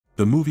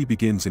The movie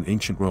begins in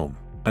ancient Rome.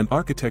 An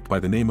architect by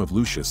the name of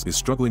Lucius is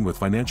struggling with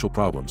financial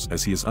problems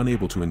as he is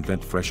unable to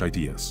invent fresh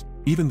ideas.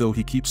 Even though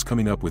he keeps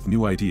coming up with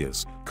new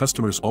ideas,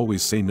 customers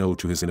always say no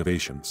to his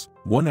innovations.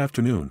 One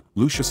afternoon,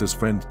 Lucius's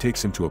friend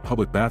takes him to a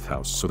public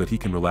bathhouse so that he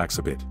can relax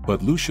a bit.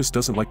 But Lucius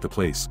doesn't like the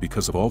place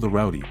because of all the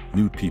rowdy,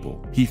 nude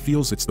people. He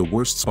feels it's the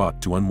worst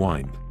spot to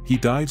unwind. He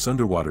dives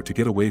underwater to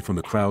get away from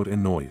the crowd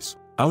and noise.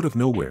 Out of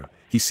nowhere,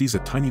 he sees a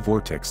tiny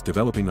vortex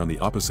developing on the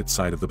opposite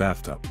side of the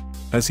bathtub.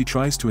 As he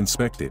tries to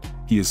inspect it,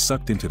 he is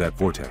sucked into that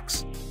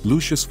vortex.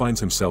 Lucius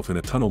finds himself in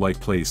a tunnel-like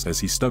place as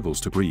he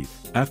struggles to breathe.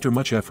 After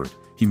much effort,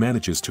 he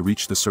manages to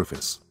reach the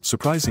surface.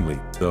 Surprisingly,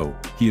 though,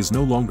 he is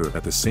no longer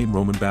at the same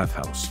Roman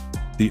bathhouse.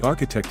 The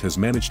architect has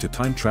managed to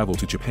time travel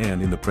to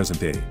Japan in the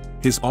present day.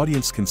 His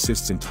audience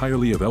consists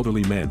entirely of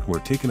elderly men who are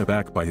taken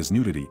aback by his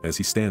nudity as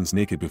he stands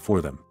naked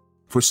before them.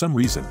 For some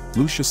reason,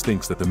 Lucius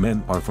thinks that the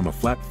men are from a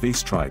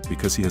flat-faced tribe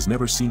because he has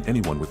never seen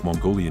anyone with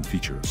Mongolian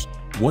features.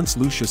 Once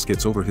Lucius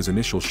gets over his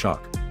initial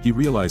shock, he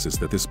realizes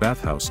that this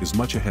bathhouse is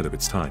much ahead of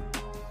its time.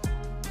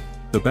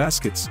 The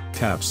baskets,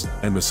 taps,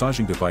 and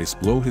massaging device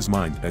blow his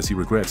mind as he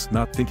regrets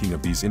not thinking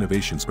of these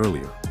innovations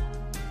earlier.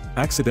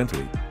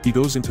 Accidentally, he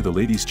goes into the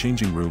ladies'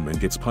 changing room and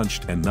gets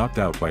punched and knocked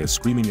out by a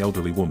screaming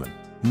elderly woman.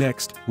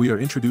 Next, we are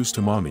introduced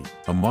to Romae,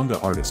 a manga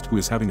artist who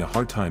is having a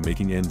hard time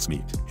making ends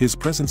meet. His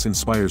presence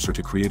inspires her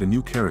to create a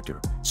new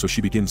character, so she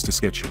begins to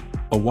sketch him.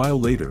 A while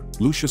later,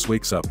 Lucius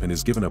wakes up and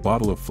is given a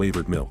bottle of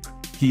flavored milk.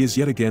 He is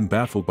yet again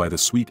baffled by the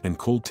sweet and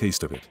cold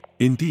taste of it.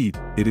 Indeed,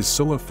 it is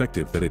so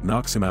effective that it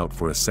knocks him out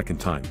for a second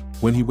time.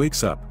 When he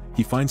wakes up,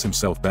 he finds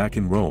himself back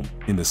in Rome,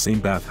 in the same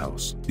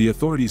bathhouse. The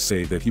authorities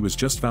say that he was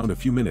just found a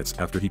few minutes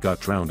after he got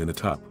drowned in a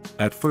tub.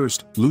 At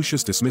first,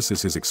 Lucius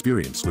dismisses his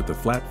experience with the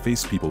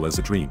flat-faced people as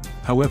a dream.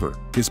 However,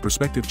 his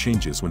perspective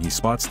changes when he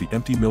spots the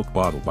empty milk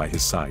bottle by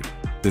his side.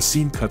 The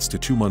scene cuts to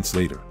 2 months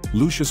later.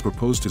 Lucius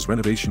proposed his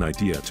renovation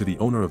idea to the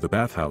owner of the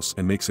bathhouse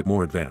and makes it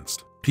more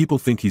advanced. People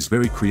think he's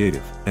very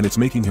creative, and it's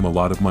making him a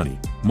lot of money.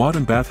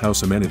 Modern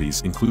bathhouse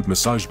amenities include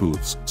massage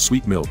booths,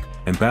 sweet milk,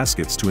 and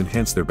baskets to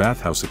enhance their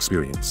bathhouse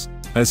experience.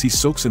 As he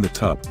soaks in the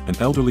tub, an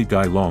elderly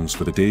guy longs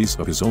for the days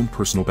of his own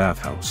personal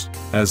bathhouse.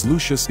 As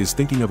Lucius is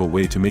thinking of a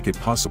way to make it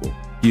possible,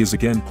 he is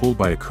again pulled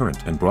by a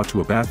current and brought to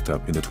a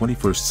bathtub in the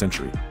 21st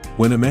century.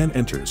 When a man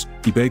enters,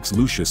 he begs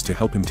Lucius to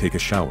help him take a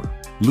shower.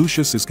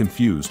 Lucius is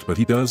confused, but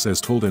he does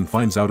as told and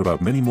finds out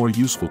about many more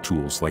useful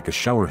tools like a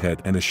shower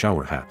head and a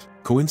shower hat.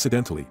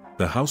 Coincidentally,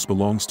 the house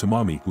belongs to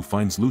Romae, who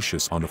finds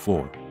Lucius on the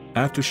floor.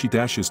 After she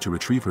dashes to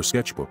retrieve her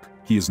sketchbook,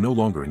 he is no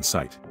longer in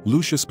sight.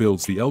 Lucius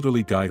builds the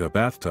elderly guy a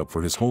bathtub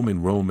for his home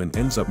in Rome and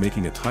ends up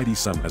making a tidy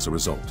sum as a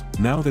result.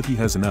 Now that he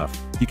has enough,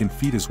 he can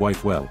feed his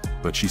wife well,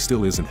 but she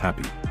still isn't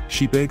happy.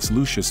 She begs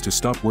Lucius to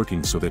stop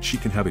working so that she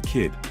can have a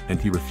kid,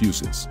 and he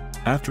refuses.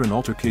 After an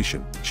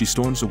altercation, she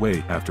storms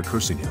away after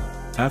cursing him.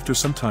 After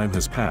some time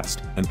has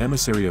passed, an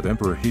emissary of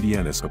Emperor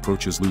Hadrianus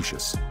approaches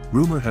Lucius.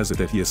 Rumor has it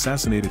that he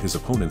assassinated his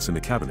opponents in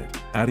the cabinet,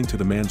 adding to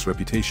the man's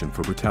reputation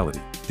for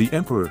brutality. The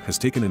emperor has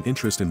taken an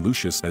interest in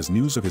Lucius as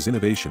news of his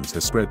innovations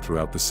has spread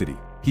throughout the city.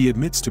 He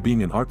admits to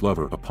being an art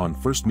lover upon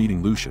first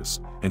meeting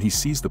Lucius, and he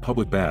sees the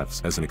public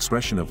baths as an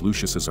expression of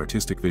Lucius's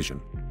artistic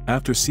vision.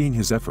 After seeing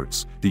his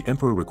efforts, the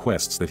emperor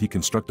requests that he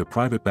construct a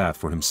private bath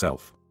for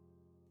himself.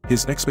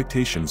 His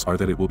expectations are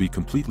that it will be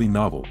completely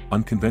novel,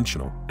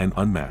 unconventional, and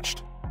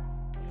unmatched.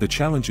 The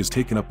challenge is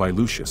taken up by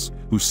Lucius,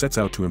 who sets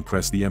out to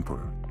impress the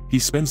emperor. He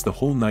spends the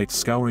whole night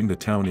scouring the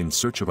town in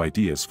search of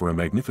ideas for a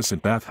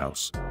magnificent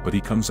bathhouse, but he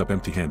comes up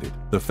empty-handed.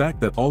 The fact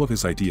that all of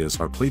his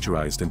ideas are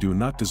plagiarized and do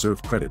not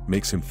deserve credit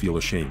makes him feel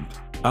ashamed.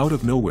 Out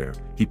of nowhere,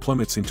 he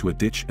plummets into a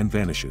ditch and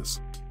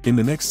vanishes. In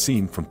the next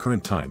scene from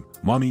current time,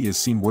 Romae is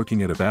seen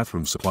working at a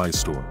bathroom supplies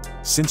store.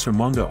 Since her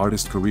manga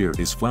artist career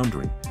is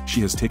floundering,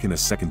 she has taken a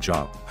second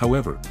job.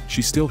 However,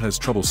 she still has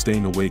trouble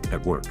staying awake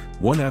at work.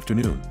 One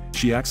afternoon,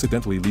 she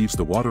accidentally leaves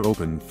the water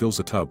open and fills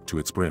a tub to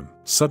its brim.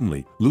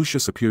 Suddenly,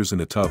 Lucius appears in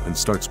the tub and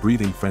starts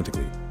breathing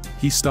frantically.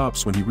 He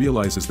stops when he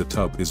realizes the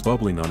tub is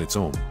bubbling on its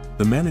own.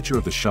 The manager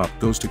of the shop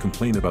goes to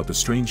complain about the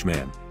strange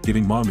man,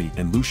 giving Romae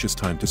and Lucius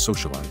time to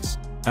socialize.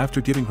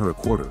 After giving her a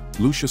quarter,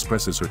 Lucius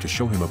presses her to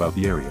show him about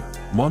the area.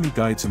 Romae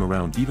guides him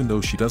around even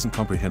though she doesn't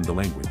comprehend the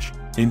language.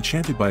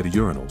 Enchanted by the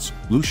urinals,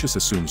 Lucius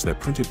assumes that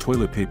printed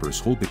toilet papers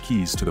hold the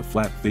keys to the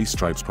flat-faced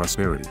tribe's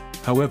prosperity.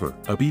 However,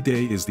 a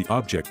bidet is the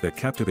object that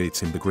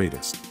captivates him the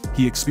greatest.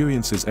 He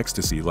experiences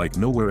ecstasy like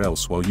nowhere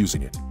else while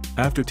using it.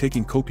 After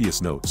taking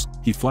copious notes,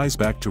 he flies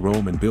back to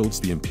Rome and builds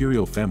the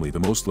imperial family the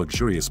most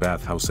luxurious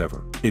bathhouse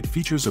ever. It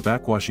features a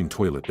backwashing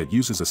toilet that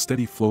uses a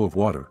steady flow of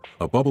water,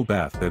 a bubble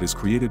bath that is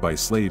created by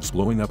slaves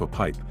blowing up a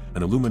pipe,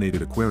 an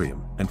illuminated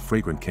aquarium, and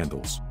fragrant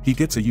candles. He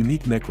gets a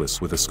unique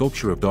necklace with a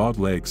sculpture of dog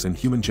legs and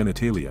human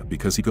genitalia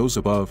because he goes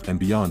above and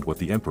beyond what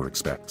the emperor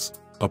expects.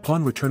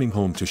 Upon returning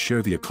home to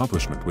share the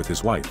accomplishment with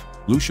his wife,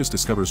 Lucius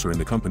discovers her in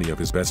the company of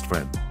his best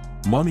friend.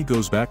 Romae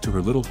goes back to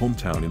her little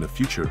hometown in the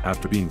future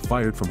after being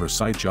fired from her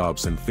side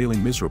jobs and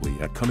failing miserably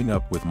at coming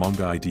up with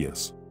manga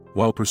ideas.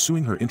 While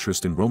pursuing her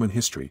interest in Roman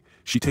history,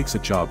 she takes a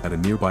job at a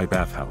nearby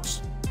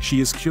bathhouse. She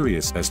is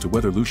curious as to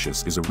whether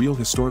Lucius is a real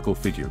historical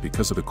figure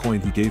because of the coin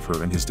he gave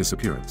her and his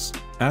disappearance.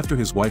 After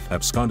his wife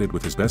absconded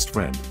with his best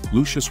friend,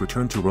 Lucius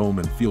returned to Rome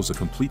and feels a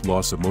complete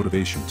loss of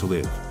motivation to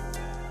live.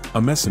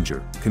 A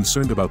messenger,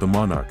 concerned about the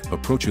monarch,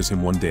 approaches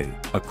him one day.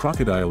 A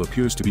crocodile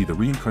appears to be the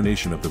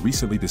reincarnation of the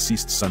recently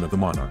deceased son of the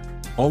monarch.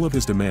 All of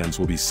his demands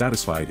will be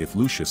satisfied if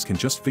Lucius can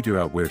just figure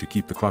out where to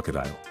keep the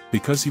crocodile.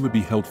 Because he would be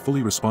held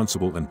fully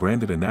responsible and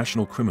branded a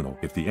national criminal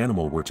if the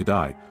animal were to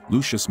die,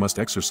 Lucius must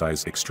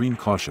exercise extreme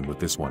caution with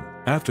this one.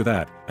 After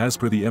that, as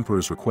per the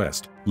emperor's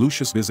request,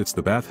 Lucius visits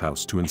the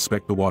bathhouse to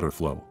inspect the water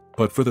flow.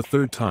 But for the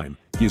third time,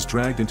 he is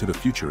dragged into the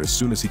future as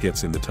soon as he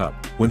gets in the tub.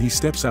 When he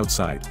steps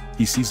outside,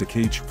 he sees a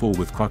cage full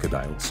with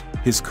crocodiles.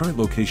 His current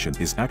location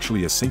is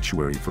actually a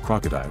sanctuary for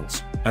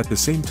crocodiles. At the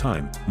same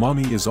time,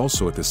 Mommy is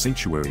also at the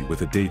sanctuary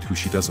with a date who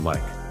she doesn't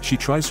like. She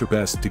tries her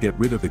best to get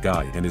rid of the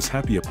guy and is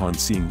happy upon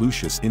seeing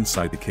Lucius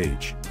inside the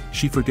cage.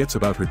 She forgets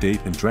about her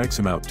date and drags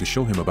him out to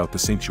show him about the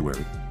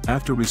sanctuary.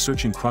 After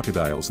researching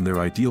crocodiles and their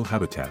ideal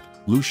habitat,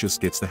 Lucius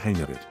gets the hang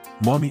of it.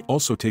 Mommy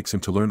also takes him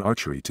to learn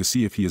archery to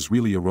see if he is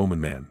really a Roman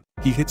man.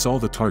 He hits all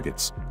the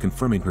targets,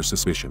 confirming her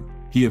suspicion.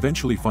 He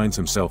eventually finds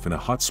himself in a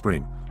hot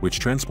spring, which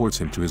transports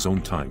him to his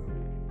own time.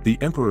 The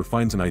emperor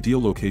finds an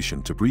ideal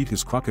location to breed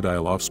his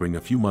crocodile offspring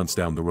a few months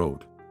down the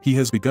road. He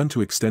has begun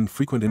to extend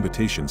frequent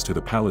invitations to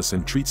the palace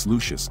and treats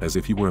Lucius as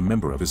if he were a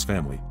member of his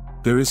family.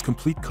 There is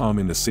complete calm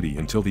in the city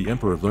until the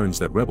emperor learns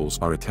that rebels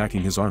are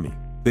attacking his army.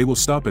 They will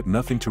stop at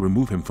nothing to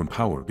remove him from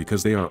power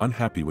because they are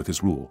unhappy with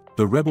his rule.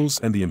 The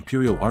rebels and the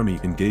imperial army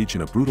engage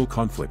in a brutal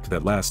conflict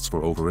that lasts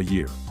for over a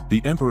year.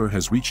 The emperor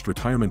has reached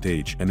retirement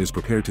age and is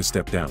prepared to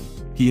step down.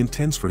 He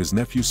intends for his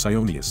nephew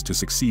Sionius to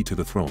succeed to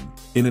the throne.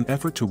 In an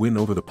effort to win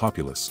over the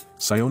populace,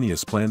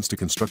 Sionius plans to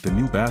construct a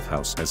new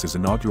bathhouse as his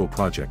inaugural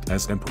project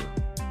as emperor.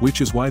 Which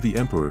is why the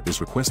emperor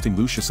is requesting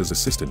Lucius's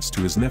assistance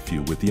to his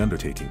nephew with the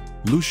undertaking.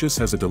 Lucius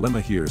has a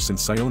dilemma here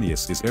since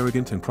Sionius is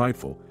arrogant and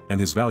prideful, and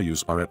his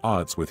values are at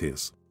odds with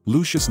his.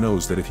 Lucius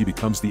knows that if he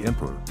becomes the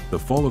emperor, the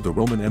fall of the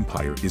Roman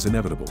Empire is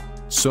inevitable.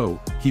 So,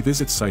 he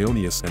visits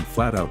Sionius and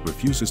flat out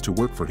refuses to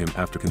work for him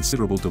after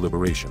considerable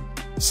deliberation.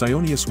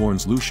 Sionius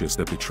warns Lucius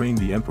that betraying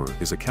the emperor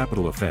is a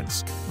capital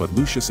offense, but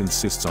Lucius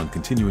insists on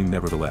continuing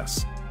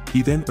nevertheless.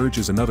 He then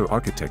urges another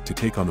architect to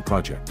take on the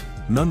project.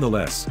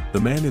 Nonetheless,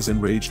 the man is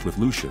enraged with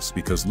Lucius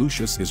because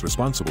Lucius is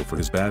responsible for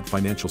his bad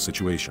financial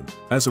situation.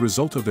 As a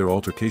result of their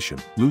altercation,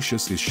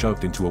 Lucius is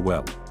shoved into a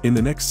well. In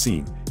the next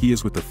scene, he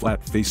is with the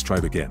flat-faced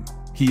tribe again.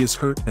 He is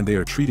hurt and they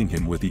are treating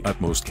him with the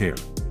utmost care.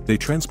 They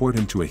transport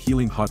him to a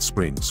healing hot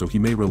spring so he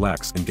may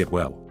relax and get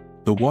well.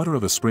 The water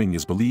of a spring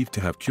is believed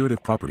to have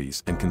curative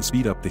properties and can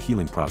speed up the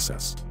healing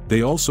process.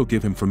 They also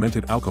give him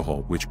fermented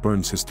alcohol which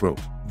burns his throat.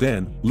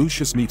 Then,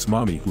 Lucius meets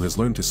Mommy who has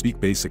learned to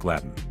speak basic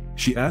Latin.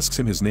 She asks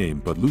him his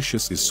name but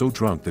Lucius is so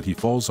drunk that he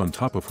falls on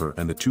top of her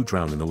and the two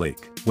drown in the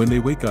lake. When they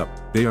wake up,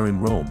 they are in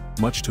Rome,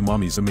 much to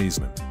Mommy's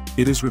amazement.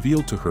 It is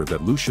revealed to her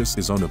that Lucius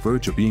is on the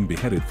verge of being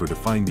beheaded for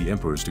defying the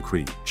emperor's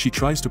decree. She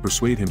tries to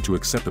persuade him to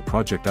accept the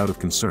project out of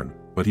concern,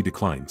 but he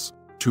declines.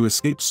 To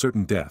escape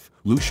certain death,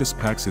 Lucius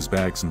packs his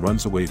bags and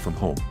runs away from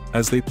home.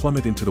 As they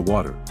plummet into the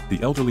water,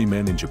 the elderly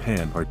men in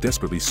Japan are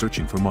desperately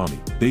searching for Mommy.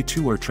 They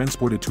too are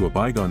transported to a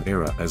bygone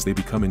era as they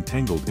become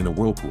entangled in a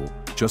whirlpool,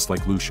 just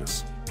like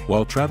Lucius.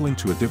 While traveling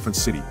to a different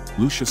city,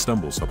 Lucius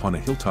stumbles upon a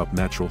hilltop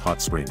natural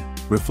hot spring.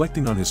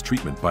 Reflecting on his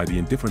treatment by the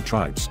indifferent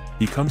tribes,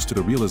 he comes to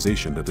the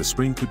realization that the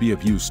spring could be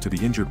of use to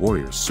the injured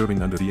warriors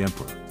serving under the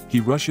emperor.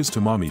 He rushes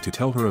to Mommy to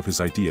tell her of his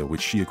idea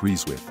which she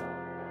agrees with.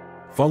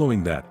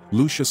 Following that,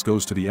 Lucius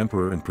goes to the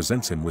emperor and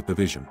presents him with the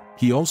vision.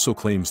 He also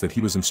claims that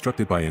he was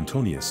instructed by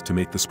Antonius to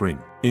make the spring.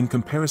 In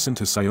comparison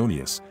to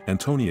Sionius,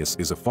 Antonius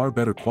is a far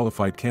better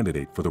qualified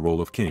candidate for the role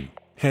of king.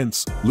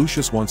 Hence,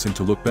 Lucius wants him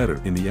to look better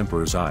in the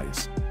emperor's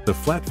eyes. The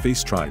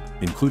flat-faced tribe,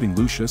 including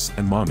Lucius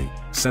and Mommy,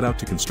 set out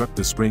to construct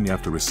the spring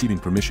after receiving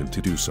permission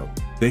to do so.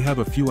 They have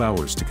a few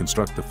hours to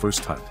construct the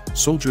first hut.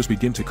 Soldiers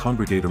begin to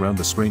congregate around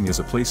the spring as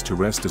a place to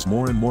rest as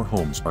more and more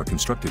homes are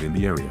constructed in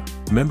the area.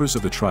 Members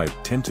of the tribe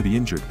tend to the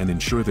injured and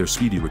ensure their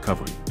speedy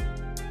recovery.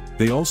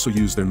 They also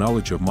use their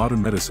knowledge of modern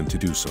medicine to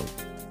do so.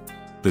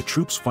 The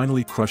troops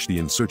finally crush the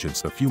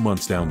insurgents a few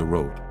months down the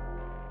road.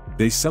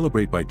 They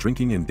celebrate by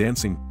drinking and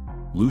dancing.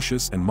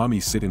 Lucius and Mommy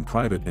sit in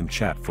private and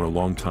chat for a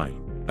long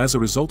time. As a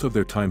result of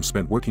their time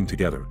spent working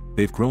together,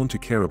 they've grown to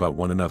care about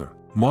one another.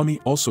 Mommy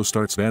also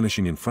starts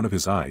vanishing in front of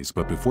his eyes,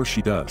 but before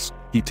she does,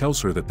 he tells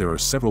her that there are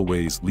several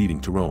ways leading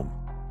to Rome.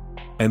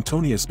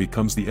 Antonius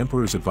becomes the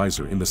emperor's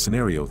advisor in the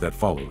scenario that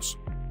follows.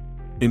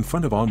 In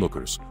front of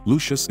onlookers,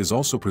 Lucius is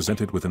also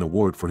presented with an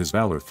award for his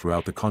valor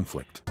throughout the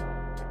conflict.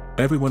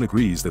 Everyone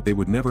agrees that they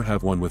would never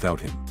have won without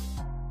him.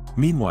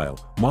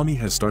 Meanwhile, Mommy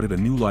has started a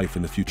new life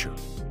in the future.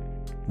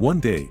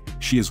 One day,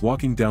 she is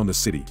walking down the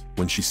city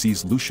when she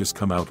sees Lucius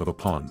come out of a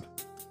pond.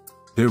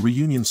 Their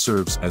reunion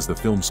serves as the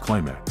film's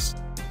climax.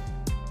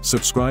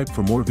 Subscribe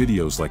for more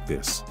videos like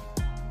this.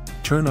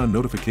 Turn on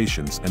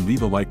notifications and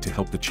leave a like to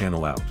help the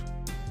channel out.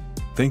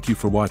 Thank you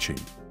for watching.